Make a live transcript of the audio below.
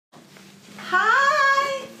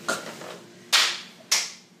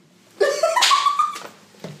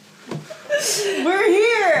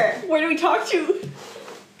part 2.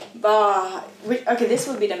 Okay, this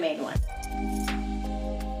will be the main one.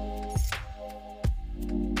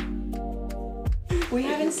 We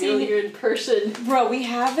haven't seen you in person. Bro, we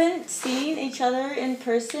haven't seen each other in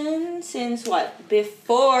person since what?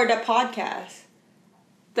 Before the podcast.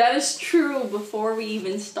 That is true. Before we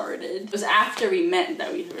even started, it was after we met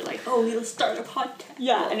that we were like, "Oh, we'll start a podcast."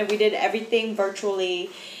 Yeah, and then we did everything virtually.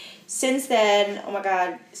 Since then, oh my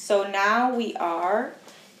god! So now we are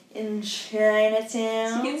in Chinatown.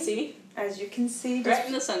 As you can see, As you can see, right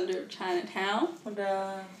in the center of Chinatown.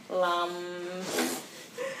 the lam.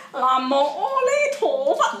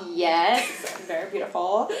 Yes, very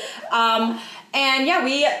beautiful. And yeah,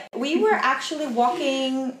 we were actually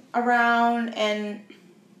walking around in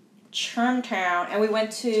Chinatown, and we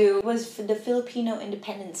went to the Filipino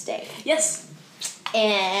Independence Day. Yes.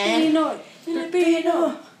 And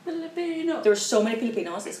Filipino. there were so many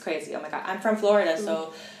Filipinos. It's crazy. Oh my god, I'm from Florida,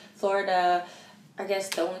 so Florida, I guess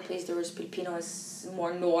the only place there was Filipino is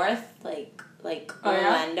more north, like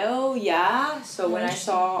Orlando. Yeah. So when I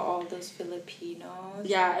saw all those Filipinos,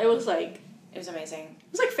 Yeah, it was amazing.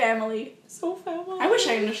 It was like family. So family. I wish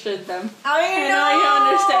I understood them. I know. I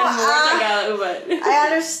understand more Tagalog, but I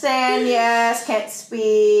understand. Yes, can't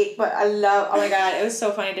speak, but I love. Oh my god, it was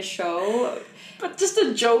so funny to show. but just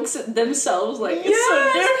the jokes themselves, like it's so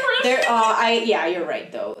different. You're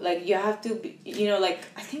right though. Like you have to be, like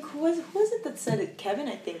I think who was it that said it? Kevin,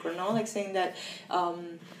 I think, or no? Like saying that,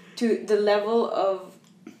 to the level of,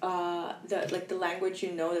 the language,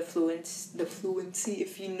 the fluency.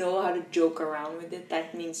 If you know how to joke around with it,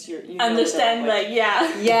 that means you understand. Like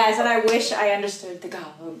yes, and I wish I understood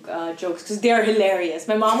Tagalog jokes because they're hilarious.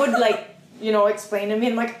 My mom would explain to me.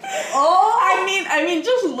 I'm like, oh. I mean,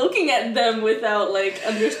 just looking at them without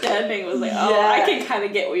understanding was like, oh, I can kind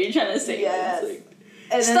of get what you're trying to say. Yes.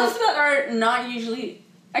 And stuff that are not usually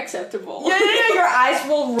acceptable. Yeah, your eyes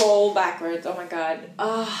will roll backwards. Oh my god.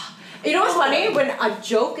 You know what's funny? When a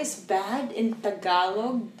joke is bad in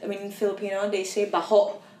Tagalog, in Filipino, they say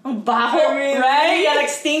baho. Ang baho, right? Yeah, like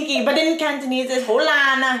stinky. But in Cantonese, it's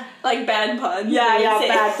holan. Like bad puns. Yeah,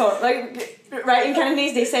 bad pun. Right, in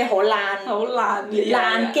Cantonese, they say holan. Holan.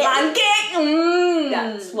 Langke. Langke.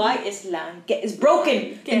 That's why it's langke. It's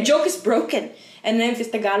broken. The joke is broken. And then if it's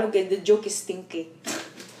Tagalog, the joke is stinky.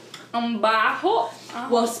 Ang baho.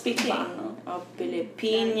 Well, speaking of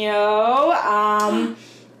Filipino,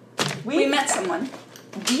 we met someone.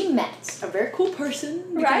 We met a very cool person.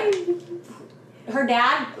 Right? Her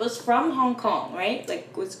dad was from Hong Kong, right?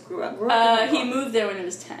 Grew up in Hong Kong. He moved there when he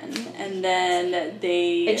was 10, and then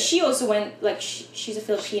they... And she also went, she's a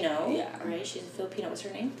Filipino. Yeah. Right? She's a Filipino. What's her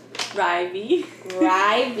name? Rivy.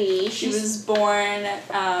 She was born,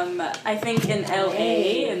 I think, in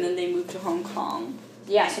LA, and then they moved to Hong Kong.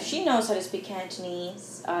 Yeah, so she knows how to speak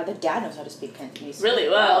Cantonese. The dad knows how to speak Cantonese. Really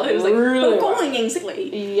well. He was like, really well.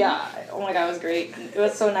 Yeah. Oh my god, it was great. It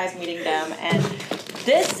was so nice meeting them. And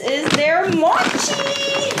this is their mochi!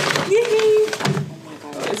 Yay! Oh my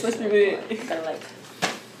god. It's supposed to be... Gotta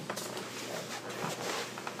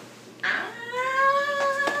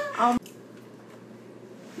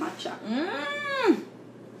matcha.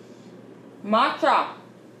 Matcha!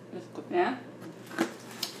 Yeah?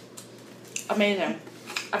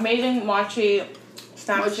 Amazing mochi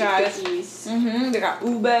Snapchats. They got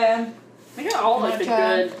ube. They got all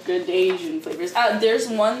the good Asian flavors. There's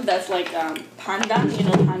one that's pandan. You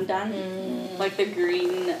know pandan, like the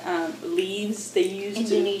green leaves they use.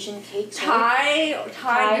 Indonesian cakes. Thai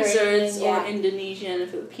desserts or Indonesian and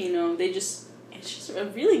Filipino. It's just a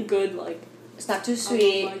really good It's not too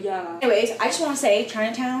sweet. Yeah. Anyways, I just want to say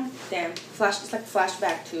Chinatown. Damn, it's like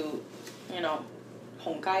flashback to,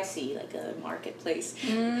 Hongkai Sea, like a marketplace.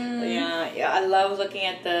 Yeah, I love looking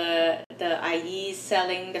at the IEs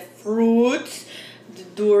selling the fruits, the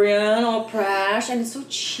durian all fresh, and it's so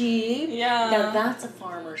cheap. Yeah. Now that's a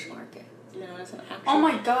farmer's market. That's an actual. Oh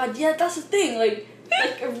my god, yeah, that's the thing. Like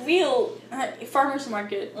a real farmer's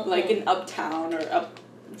market, in Uptown or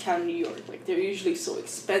Uptown New York, they're usually so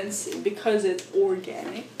expensive because it's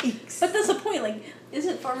organic. But that's the point,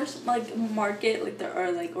 isn't farmers market that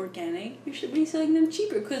are organic? You should be selling them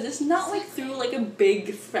cheaper because it's not through a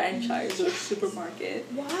big franchise or supermarket.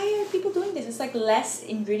 Why are people doing this? It's less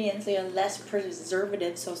ingredients, less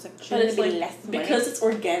preservatives, so it's shouldn't be less money. Because it's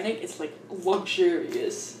organic. It's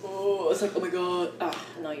luxurious. Oh, it's oh my god.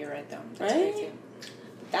 No, you're right though. That's right? crazy.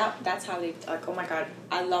 That's how they oh my god,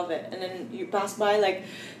 I love it. And then you pass by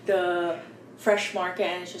the fresh market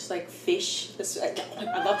and it's just fish. I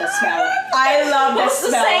love that smell. I love that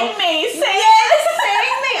smell. Same me. Yes,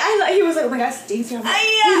 same me. He was like, oh my that stinks. I'm like,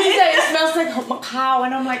 yeah. He's like, it smells like Macau,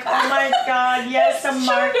 and I'm like, oh my god, yes, a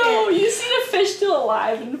market. No, you see the fish still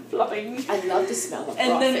alive and fluffing. I love the smell of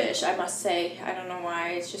raw fish, I must say. I don't know why.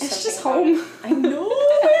 It's just home. I know,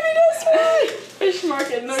 maybe that's right. Fish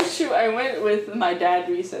market, no shoot. I went with my dad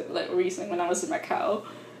recently when I was in Macau.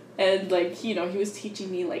 And like, you know, he was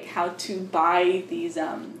teaching me like how to buy these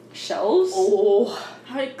shells. Oh.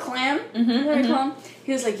 How to clam? Clam?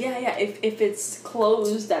 He was like, yeah, if it's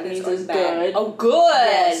closed, that means it's good. Oh, good.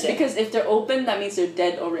 Yes, because if they're open, that means they're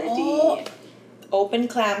dead already. Oh. Open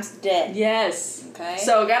clams dead. Yes. Okay.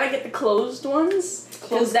 So gotta get the closed ones.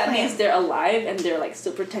 Because that means they're alive and they're like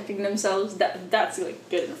still protecting themselves. That's like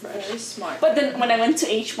good and fresh. Very smart. But then when I went to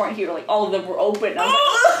H Mart here, like all of them were open. I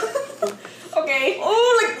was like, okay.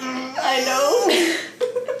 Oh, like I know.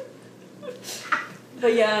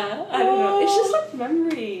 But yeah, I don't know. It's just like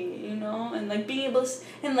memory, you know, and like being able to,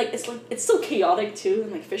 and like it's so chaotic too,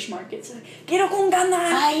 and like fish markets. Quiero con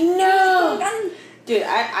ganas. I know. Dude,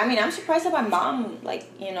 I mean, I'm surprised that my mom, like,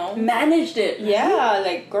 you know, managed it. Yeah,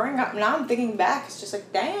 like growing up. Now I'm thinking back, it's just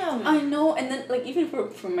like, damn. I know, and then like even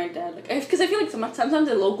for my dad, like, because I feel like sometimes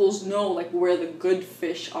the locals know like where the good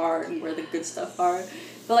fish are and where the good stuff are.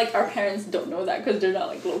 But like our parents don't know that because they're not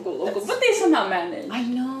like local, but they somehow manage. I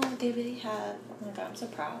know, they really have. Oh my god, I'm so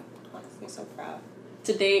proud. Honestly, so proud.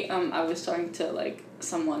 Today, I was talking to like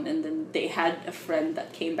someone, and then they had a friend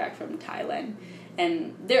that came back from Thailand,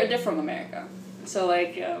 and they're from America. So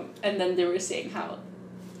like, and then they were saying how,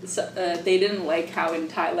 they didn't like how in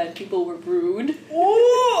Thailand people were rude.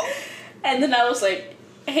 Ooh. And then I was like,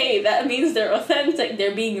 hey, that means they're authentic.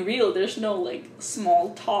 They're being real. There's no like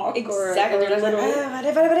small talk exactly. or little. Yeah.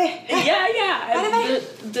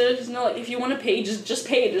 There's no like, if you want to pay, just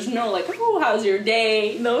pay. There's no like, oh, how's your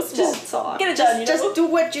day? No small talk. Get it done. Just do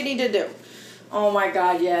what you need to do. Oh my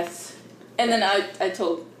god, yes. And then I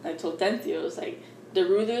told Denti, I was like, the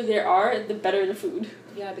ruder they are, the better the food.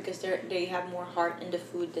 Yeah, because they have more heart in the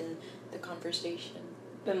food than the conversation.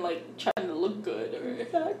 Than like trying to look good or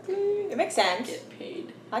exactly. It makes sense. Get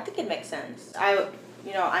paid. I think it makes sense.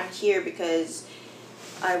 I'm here because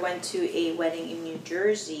I went to a wedding in New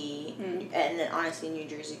Jersey, and then honestly, New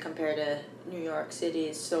Jersey compared to New York City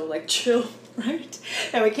is so like chill, right?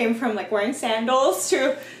 And we came from like wearing sandals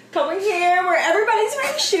to coming here where everybody's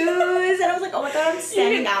wearing shoes, and I was like, oh my god, I'm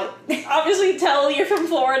standing out. Obviously, tell you're from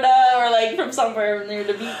Florida or like from somewhere near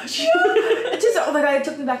the beach. It's just, oh my god, it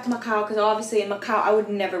took me back to Macau because obviously in Macau I would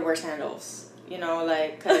never wear sandals, you know,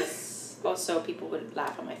 like because. Also, people would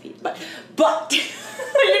laugh at my feet, but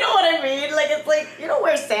you know what I mean. Like it's like you don't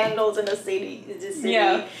wear sandals in a city. It's just city.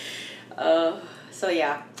 Yeah. So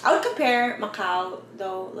yeah, I would compare Macau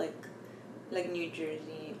though, like New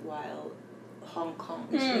Jersey, while Hong Kong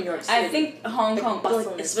is New York City. I think Hong Kong,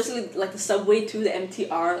 like, especially like the subway to the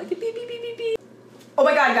MTR, like beep beep beep beep beep. Oh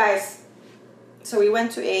my god, guys! So we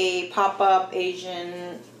went to a pop-up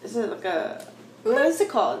Asian. Is it like a what is it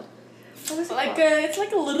called? Like it's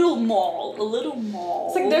like a little mall.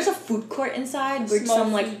 It's like there's a food court inside with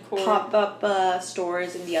some like pop-up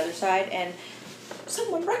stores in the other side, and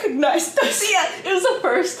someone recognized us. Yeah, it was the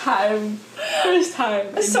first time. It's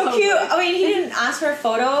so cute. I mean, he didn't ask for a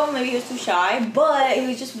photo. Maybe he was too shy, but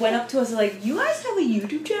he just went up to us and like, "You guys have a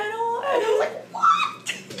YouTube channel?" And I was like,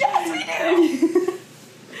 "What? Yes, we do."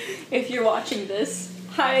 If you're watching this,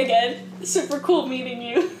 hi again. Super cool meeting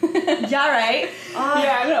you. Yeah, right?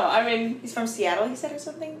 Yeah, I know. I mean... He's from Seattle, he said, or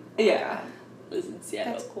something? Yeah. Lives in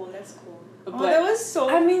Seattle. That's cool. But, that was so...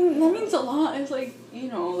 I mean, that means a lot. It's like, you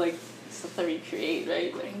know, like, stuff that we create,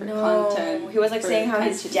 right? Like, for content. He was, like, saying how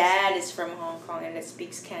his dad is from Hong Kong and it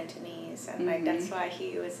speaks Cantonese. And, like, that's why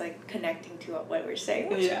he was, like, connecting to what we're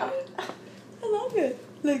saying. Yeah. I love it.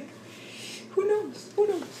 Like, who knows?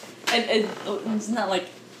 And it's not like...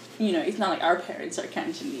 You know, it's not like our parents are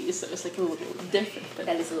Cantonese, so it's like a little different, but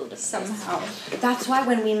that is a little bit somehow. That's why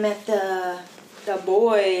when we met the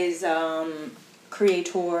boys,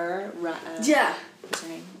 creator, yeah, what's her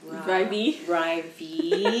name? Rivy.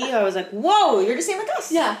 I was like, whoa, you're the same like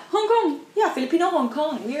us. Yeah, Hong Kong. Yeah, Filipino Hong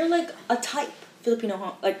Kong. We're like a type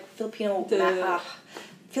Filipino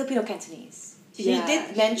Cantonese. He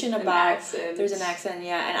did mention about there's an accent,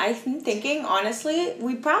 yeah, and I'm thinking honestly,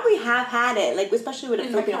 we probably have had it, like especially with the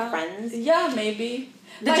Filipino friends. Yeah, maybe.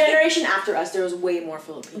 The generation after us, there was way more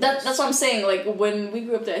Filipinos. That's what I'm saying. Like when we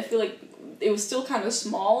grew up there, I feel like it was still kind of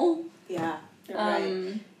small. Yeah, you're right.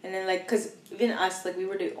 And then like, cause even us, like we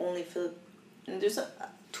were the only and there's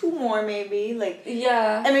two more maybe, like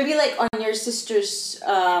yeah, and maybe like on your sister's,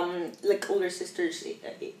 like older sister's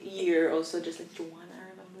year also, just like Joanna.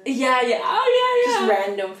 Yeah. Oh, yeah. Just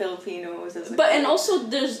random Filipinos. But and also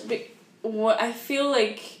there's what I feel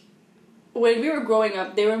like when we were growing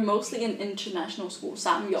up, they were mostly in international schools.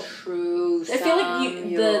 Samyeok. True. I feel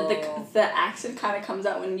like the accent kind of comes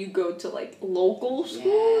out when you go to like local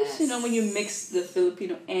schools. Yes. You know, when you mix the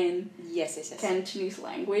Filipino and Yes. Cantonese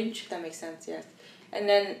language. That makes sense. Yes. And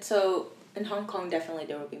then so in Hong Kong, definitely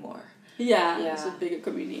there will be more. Yeah. It's a bigger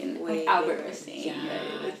community, and Way Albert bigger. was saying.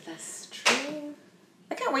 Yeah, Right? that's true.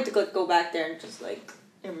 I can't wait to go back there and just like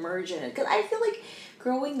immerse in it, because I feel like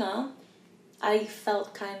growing up, I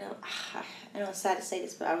felt kind of, I know it's sad to say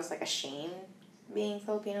this, but I was like ashamed being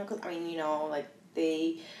Filipino, because I mean, you know, like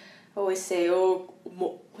they always say, oh,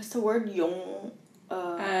 what's the word, yong,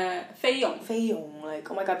 Feyong. Feyong, like,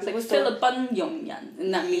 oh my god, It's like people still, Philippine Yongyan,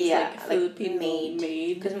 and that means like Filipino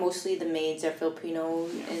maid. because mostly the maids are Filipino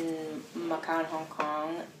in Macau and Hong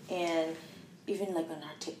Kong, and even like on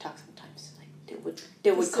our TikTok sometimes, like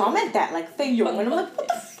they would comment that like Feyong, and I'm like, what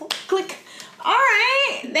the fuck, like, all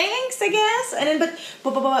right, thanks, I guess. And then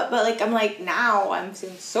but like I'm like, now I'm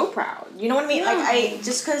feeling so proud, you know what I mean? Yeah. Like I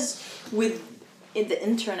just, because with the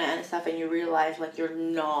internet and stuff, and you realize like you're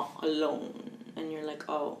not alone. And you're like,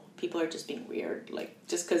 oh, people are just being weird, like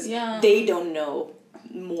just because they don't know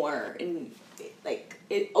more in like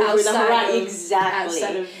over the horizon, exactly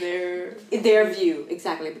outside of their view,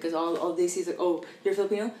 exactly, because all they see is like, oh, you're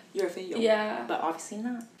Filipino, you're a Filipino, but obviously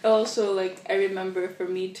not. Also, like I remember for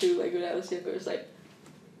me too, like when I was younger, it was like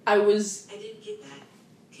I didn't get that.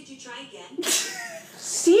 Could you try again?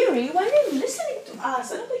 Siri, why are you listening to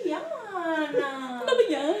us? Ano ba yan? Ano ba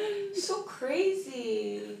yan? So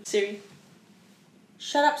crazy. Siri.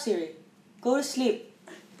 Shut up, Siri. Go to sleep.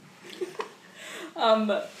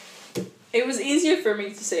 It was easier for me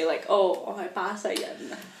to say like, oh, okay, pasa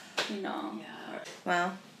yan. You know. Yeah.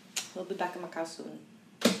 Well, we'll be back in Macau soon.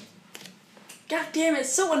 God damn,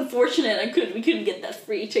 it's so unfortunate we couldn't get that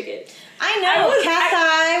free ticket. I know,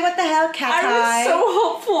 Cathay. What the hell, Cathay? I was so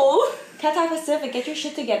hopeful. Cathay Pacific, get your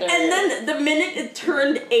shit together. And then the minute it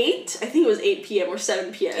turned 8, I think it was 8 p.m. or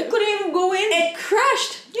 7 p.m. It couldn't even go in. It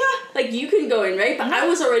crashed. Yeah. Like, you can go in, right? But I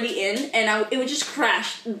was already in, and it would just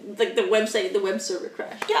crash. Like, the web server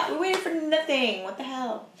crashed. Yeah, we waited for nothing. What the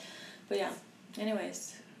hell? But yeah,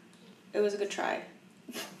 anyways, it was a good try.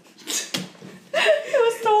 It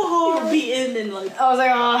was so hard. You'd be in and like... I was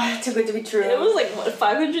like, oh, too good to be true. It was like, what,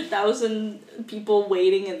 500,000 people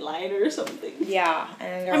waiting in line or something. Yeah.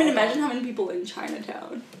 And I mean, imagine how many people in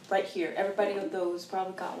Chinatown. Right here. Everybody with those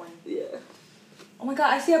probably got one. Yeah. Oh my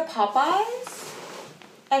god, I see a Popeyes.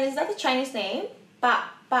 And is that the Chinese name?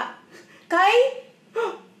 Kai?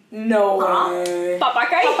 No way.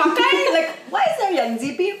 Papakai? Papakai? Like, what is that? Yang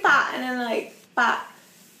zipi pa? And then like, pa.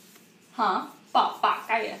 Huh?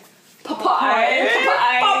 Papakai. Papakai.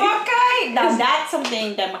 Now that's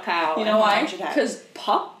something that Macau. You know why? Because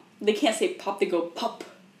pop, they can't say pop, they go pop.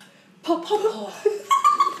 Pop, pop.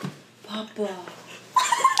 Papa.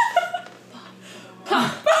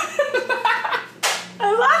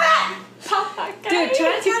 I love it! Papakai. Dude,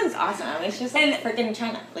 Chinatown is awesome. It's just like freaking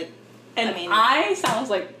China. Like, and I mean, I sounds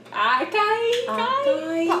like Papakai.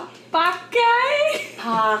 Papakai.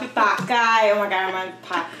 Papakai. Oh my god, I'm on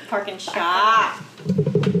Park and Shop.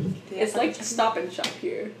 It's like Stop and Shop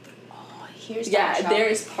here. Oh, here's there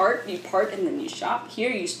is park, you park and then you shop. Here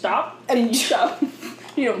you stop and you shop.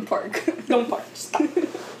 You don't park. Don't park. Stop. You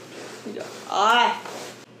don't. I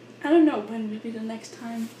don't know when will be the next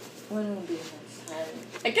time. When will be the next time?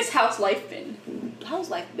 I guess how's life been? How's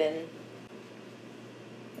life been?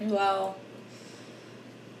 Well,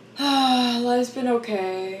 life's been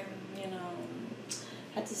okay. You know,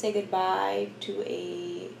 had to say goodbye to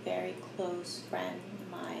a very close friend,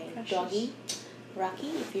 my doggy, Rocky.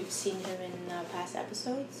 If you've seen him in past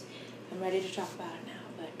episodes, I'm ready to talk about it now.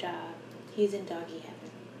 But he's in doggy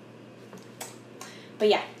heaven. But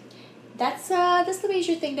yeah, that's the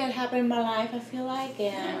major thing that happened in my life. I feel like,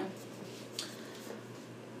 and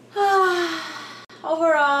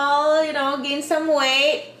overall, you know, gained some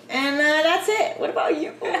weight, and that's it. What about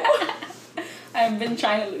you? I've been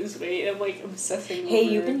trying to lose weight. I'm like obsessing. Hey,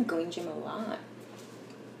 you've been going gym a lot.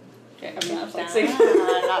 Okay, I'm not flexing.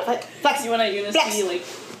 Flex. You wanna see like?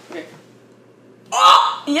 Okay.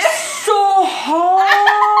 Oh yes, so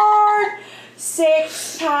hard.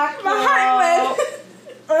 6-pack. My heart went.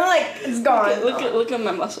 I'm like, it's gone. Okay, look at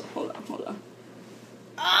my muscle. Hold on.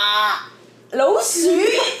 Low Su.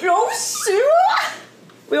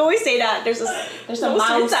 We always say that. There's a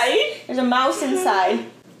mouse inside. There's a mouse inside.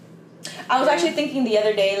 I was actually thinking the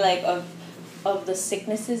other day, like, of the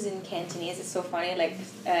sicknesses in Cantonese. It's so funny. Like,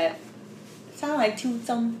 it sounds like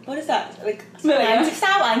what is that? Like,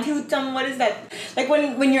 what is that? Like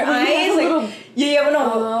when your eyes like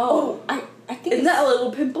I think. Isn't that a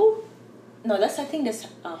little pimple? No, I think that's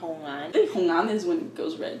Hong I An. think Hong'an is when it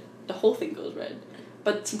goes red. The whole thing goes red.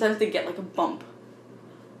 But sometimes they get like a bump.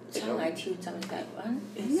 Is that one?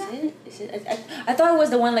 Is Is it? I thought it was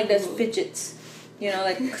the one like that fidgets. You know,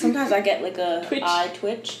 like sometimes I get like a Twitch. eye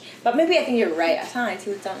twitch. But maybe I think you're right.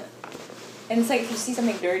 And it's like if you see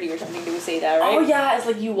something dirty or something, they would say that, right? Oh yeah, it's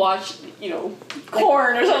like you watch,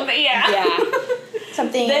 corn or something. Yeah. Yeah.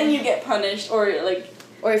 Something. Then you get punished, or like.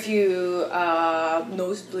 Or if you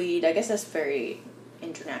nosebleed, I guess that's very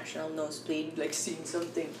international. Nosebleed, like seeing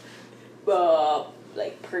something,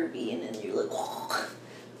 like pervy, and then you're like.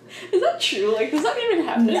 Is that true? Like, does that even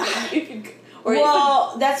happen? Nah.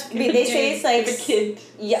 They say it's like if a kid.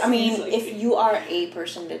 Yeah, I mean, like if you are a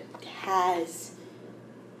person that has,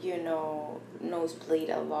 nosebleed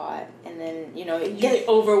a lot, and then you get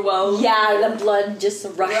overwhelmed. Yeah, the blood just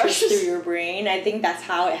rushes through your brain. I think that's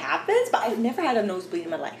how it happens. But I've never had a nosebleed in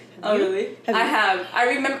my life. Have you? Really? I have. I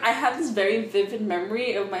remember. I have this very vivid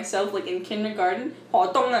memory of myself, like in kindergarten.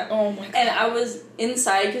 Oh my god! And I was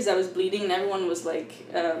inside because I was bleeding, and everyone was like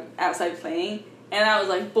outside playing. And I was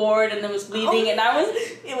like bored, and then was bleeding, and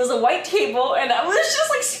it was a white table, and I was just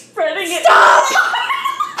like spreading it. Stop!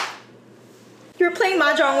 You were playing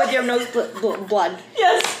mahjong with your nose blood.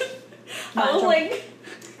 Yes. Mahjong. I was like,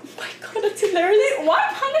 oh my god, that's hilarious. Why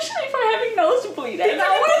punish me for having nosebleed? Why did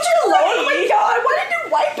you load? Oh my god, why did you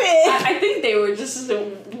wipe it? I think they were just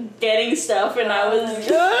getting stuff, and I was.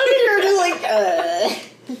 You're just like,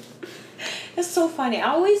 It's so funny. I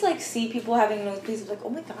always like see people having nosebleeds. Like, oh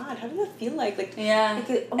my god, how does that feel like? Like, yeah.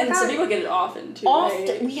 Like, oh my and god. Some people get it often too. Often,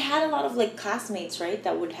 right? we had a lot of like classmates, right,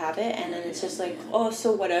 that would have it, and then it's just like, oh,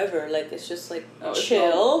 so whatever. Like, it's just like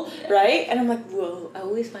chill, yeah. right? And I'm like, whoa. I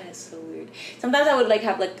always find it so weird. Sometimes I would like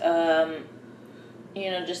have like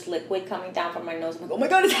just liquid coming down from my nose. I'm like, oh my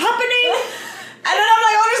god, it's happening! And then I'm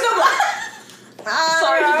like, oh, there's no blood.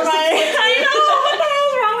 Sorry, I know. What the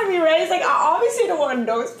hell's wrong with me, right? It's like, I obviously don't want a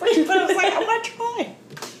nosebleed, but I was like, I'm gonna try.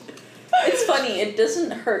 It's funny. It doesn't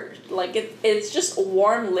hurt. Like it's just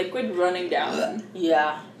warm liquid running down.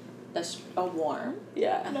 Yeah, that's a warm.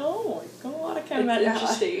 Yeah. No, God, I can't imagine.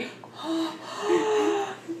 Interesting.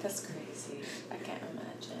 That's crazy. I can't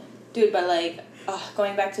imagine, dude. But like,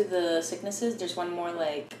 going back to the sicknesses, there's one more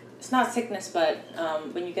like it's not sickness, but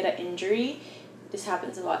when you get an injury, this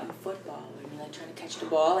happens a lot in football when you're like trying to catch the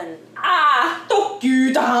ball and oh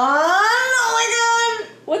my god!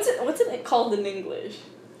 What's it called in English?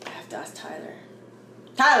 I have to ask Tyler.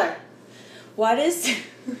 Tyler, what is...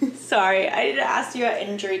 Sorry, I didn't ask you an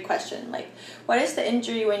injury question. Like, what is the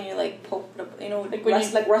injury when you, like, poke...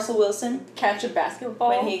 like Russell Wilson? Catch a basketball?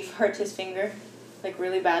 When he hurt his finger. Like,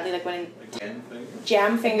 really badly. Like, when... Jam finger?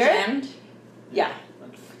 Jam finger? Jammed? Yeah.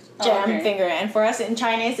 Jam finger. And for us in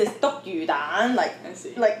Chinese, it's 篤魚蛋.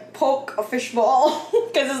 Like, poke a fish ball.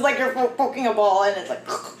 Because it's like you're poking a ball and it's like...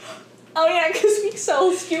 Oh, yeah, because we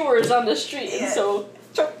sell skewers on the street, and so...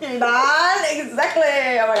 篤魚蛋,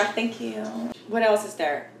 exactly. Oh my god, thank you. What else is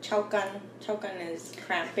there? 抽筋. 抽筋 is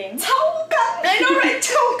cramping. 抽筋! I know, right?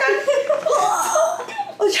 抽筋.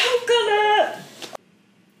 我抽筋啊!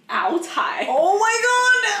 拗柴. Oh my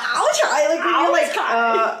god! 拗柴. Like when you like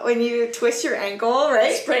when you twist your ankle,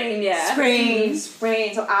 right? Sprain, yeah. Sprain.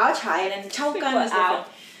 So 拗柴 and then 抽筋 is different.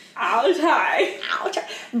 拗柴. 拗柴.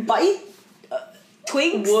 Bite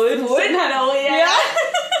twigs. Wood. Yeah.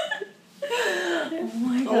 Oh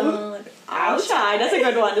my god. Ouchai. That's a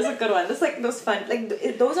good one. That's like those fun.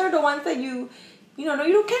 Like those are the ones that you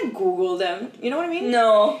can't Google them. You know what I mean?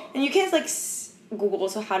 No. And you can't like Google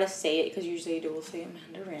also how to say it because usually they will say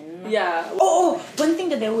Mandarin. Yeah. Oh, one thing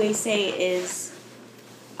that they always say is,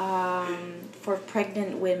 for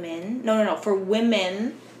pregnant women. No. For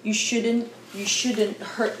women, you shouldn't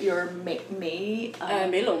hurt your 尾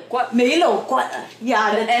龍骨.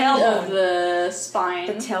 Yeah, the tailbone of the spine.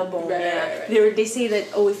 The tailbone. Right. They say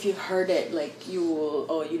that if you hurt it, like you're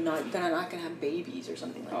not gonna have babies or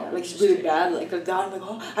something like that. Like it's really bad. Like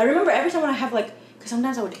I remember every time when I have like, because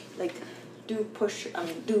sometimes I would like do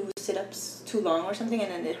sit-ups too long or something,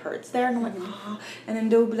 and then it hurts there, and I'm like, and then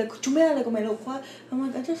they'll be like, I'm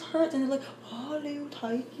like, I just hurt, and they're like, 你要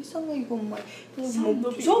睇醫生啊，如果唔係，生唔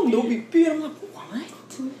到 BB, and I'm like, what?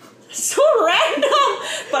 So random.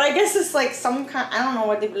 But I guess it's like some kind. I don't know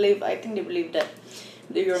what they believe. I think they believe that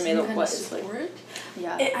your middle is like.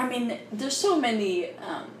 Yeah. I mean, there's so many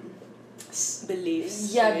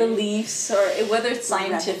beliefs. Yeah, right? Beliefs, or whether it's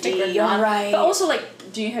scientific or not. Right. But also, like,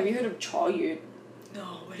 have you heard of 坐月?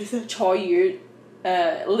 No, what is that? 坐月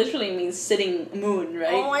literally means sitting moon,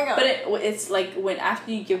 right? Oh my god. But it's like when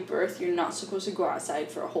after you give birth, you're not supposed to go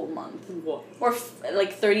outside for a whole month. What? Or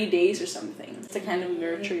like 30 days or something. It's to kind of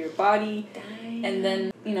nurture your body. Damn. And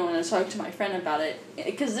then you know, when I was talking to my friend about it,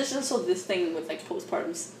 because there's also this thing with like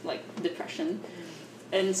postpartum like depression,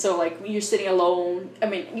 and so like when you're sitting alone, I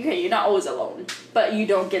mean, okay, you're not always alone, but you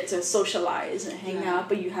don't get to socialize and hang out,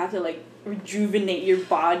 but you have to like rejuvenate your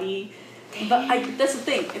body. But that's the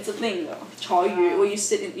thing. It's a thing though. 潮语, where you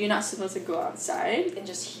sit in, you're not supposed to go outside and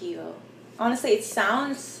just heal. Honestly, it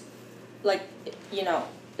sounds like, you know,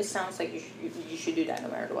 it sounds like you should do that no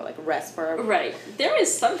matter what, like rest for. Right. There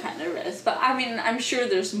is some kind of rest, but I mean, I'm sure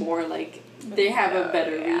there's more, like, they have a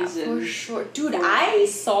better reason. For sure. Dude, I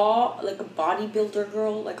saw like a bodybuilder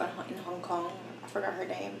girl like in Hong Kong. I forgot her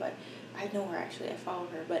name, but I know her actually. I follow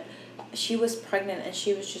her, but she was pregnant and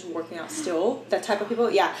she was just working out still. That type of people,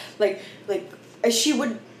 yeah. Like she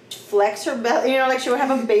would flex her belly, you know, like she would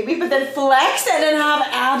have a baby, but then flex and then have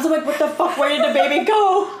abs. I'm like, what the fuck? Where did the baby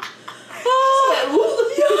go?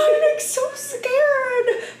 Oh, yeah, I'm like so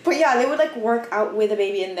scared. But yeah, they would like work out with a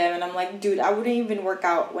baby in them, and I'm like, dude, I wouldn't even work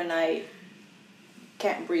out when I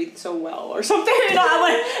can't breathe so well or something. You know,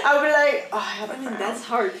 I would be like, oh, I have a crown. That's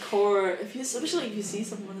hardcore. Especially if you see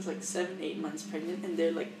someone who's like 7-8 months pregnant and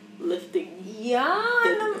they're like lifting. Yeah,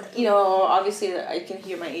 you know, obviously I can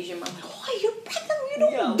hear my Asian mom like, oh, you're pregnant, you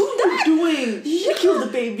don't do that. What are you doing? You kill the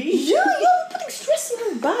baby. Yeah, you're putting stress in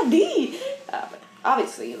your body. But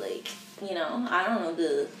obviously, like, you know, I don't know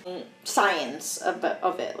the science of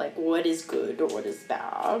it, like what is good or what is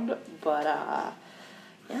bad. But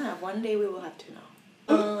yeah, one day we will have to know.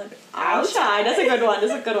 I'll try. That's a good one.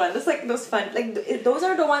 That's like those fun. Like those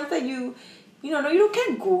are the ones that you know, you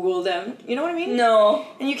can't Google them. You know what I mean? No.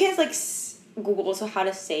 And you can't like Google also how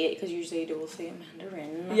to say it, because usually they will say it in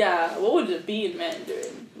Mandarin. Yeah. What would it be in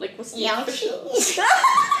Mandarin? Like what's the official?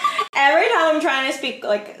 Every time I'm trying to speak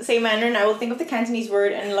like say Mandarin, I will think of the Cantonese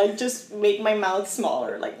word and like just make my mouth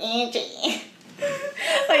smaller, like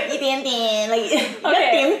like 一点点, like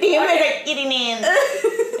okay. 点点, like 一点点.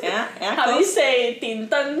 Yeah. How do you say 点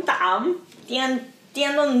灯胆? 电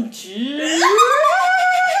灯局.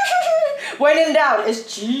 When in doubt, it's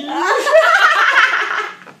局.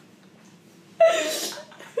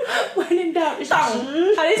 When in doubt, it's 档.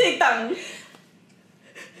 How do you say 档?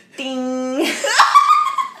 Ding.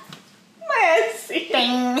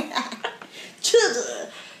 Ding. 车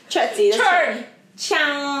子. Turn.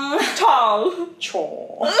 枪. Chong.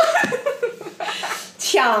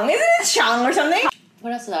 Chang. Isn't it Chang or something?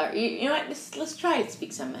 What else are you know what? Let's try to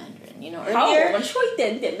speak some Mandarin. You know, 好，我们说一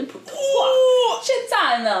点点的普通话。现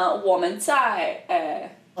在呢，我们在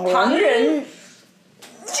唐人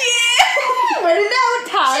街。我知道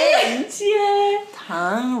唐人街。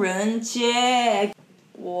唐人街。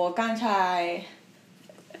我刚才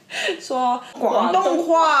说广东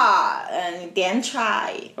话，点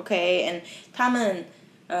菜 ，OK，and 他们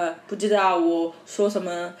不知道我说什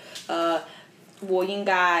么，我应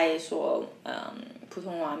该说普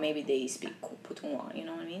通话 ，maybe they speak 普通话 ，you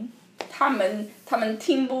know what I mean？ 他们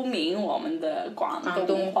听不明我们的广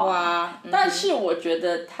东话，但是我觉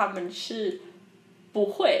得他们是不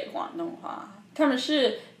会广东话，他们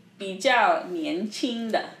是比较年轻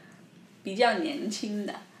的。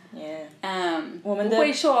我们不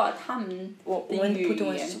会说他们的语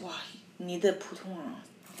言。哇，你的普通话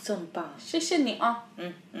这么棒！谢谢你啊。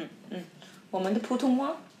我们的普通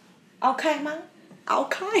话 OK 吗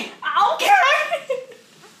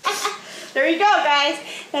 ？OK。There you go, guys.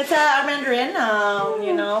 That's our Mandarin.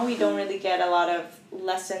 You know, we don't really get a lot of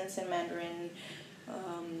lessons in Mandarin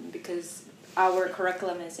because our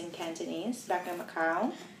curriculum is in Cantonese back in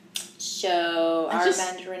Macau. So our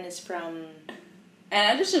Mandarin is from. And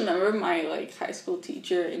I just remember my like high school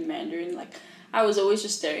teacher in Mandarin. Like I was always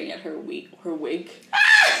just staring at her wig,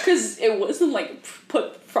 because it wasn't like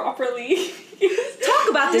put properly. Talk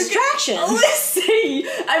about distractions. Listen,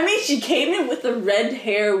 I mean, she came in with a red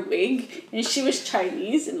hair wig, and she was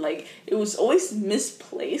Chinese, and like it was always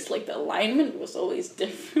misplaced. Like the alignment was always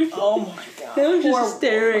different. Oh my god! I was just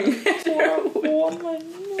staring at her woman. Oh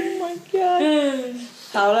my god!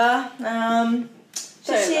 好了，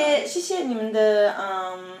谢谢你们的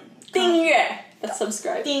订阅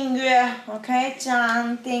subscribe 订阅 OK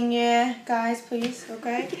赞订阅 guys please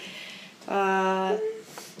OK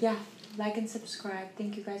yeah like and subscribe.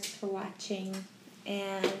 Thank you guys for watching,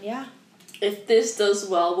 and yeah, if this does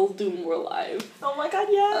well, we'll do more live. Oh my god,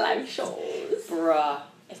 yeah, live shows, bruh.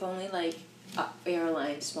 If only like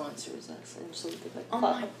airline sponsors us and so we could like. Oh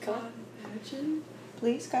my god, imagine.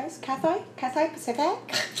 Please, guys, Cathay Pacific.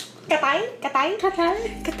 Cathay,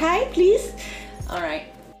 please. All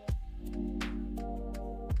right.